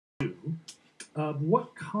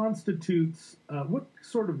What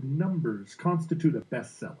sort of numbers constitute a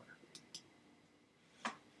bestseller?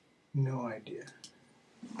 No idea.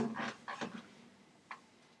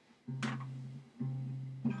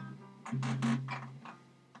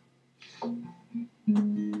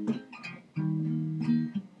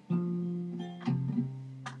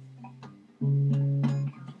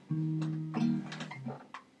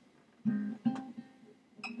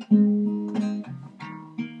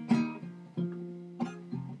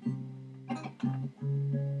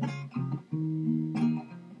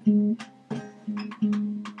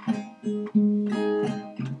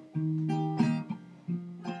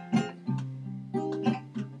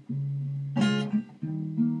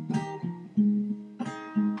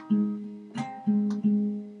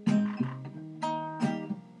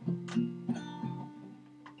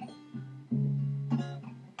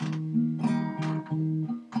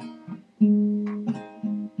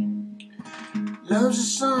 Loves the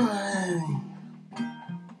sun,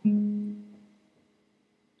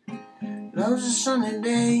 loves a sunny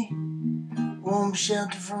day, warm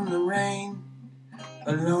shelter from the rain,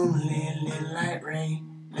 a lonely little light ray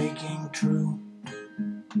making true.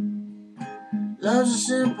 Loves a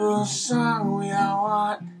simple song we all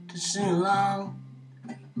want to sing along,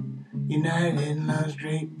 united in love's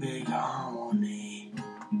great big harmony.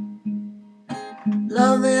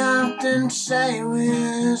 Love, they often say,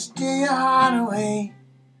 will steal your heart away,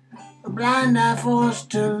 a blind eye forced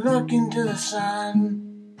to look into the sun.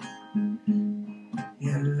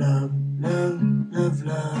 Yeah, love, love, love,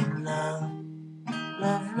 love, love,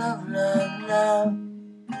 love, love, love, love.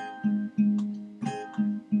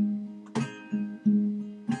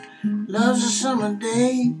 Love's a summer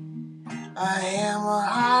day, I am a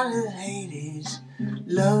heart of Hades.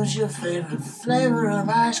 Love's your favorite flavor of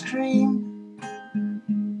ice cream.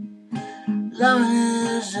 Love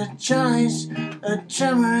is a choice, a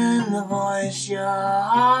tremor in the voice, your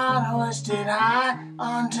heart hoisted high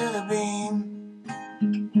onto the beam.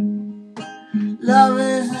 Love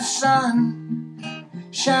is the sun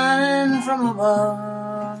shining from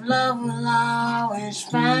above. Love will always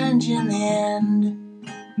find you in the end.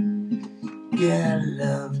 Yeah,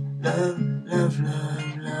 love, love, love,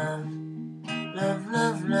 love, love, love,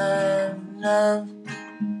 love, love, love.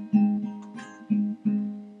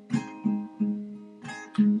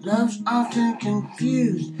 Love's often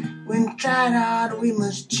confused. When tried hard, we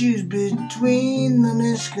must choose between the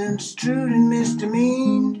misconstrued and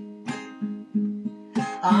misdemeaned.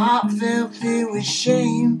 A heart felt filled with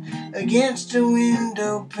shame against a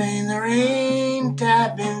window pane. The rain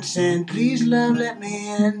tapping saying, please love, let me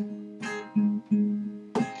in.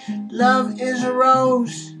 Love is a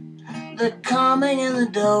rose, the calming and the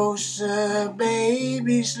dose, a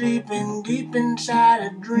baby sleeping deep inside a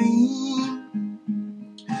dream.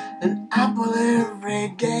 An apple every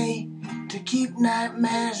day to keep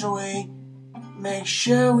nightmares away. Make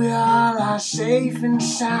sure we all are safe and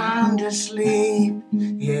sound asleep.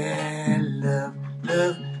 Yeah, love,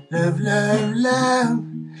 love, love, love, love,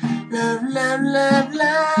 love, love, love, love,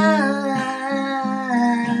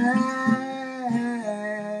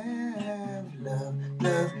 love,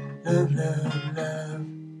 love, love, love,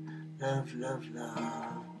 love, love, love,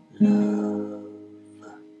 love.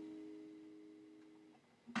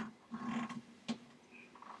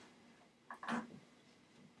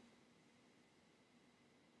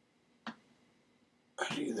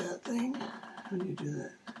 How do you do that thing? How do you do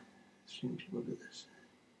that? I've seen people do this.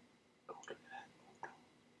 Oh, look at that.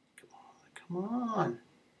 Come on.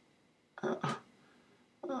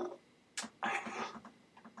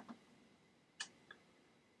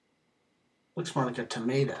 Looks more like a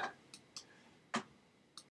tomato.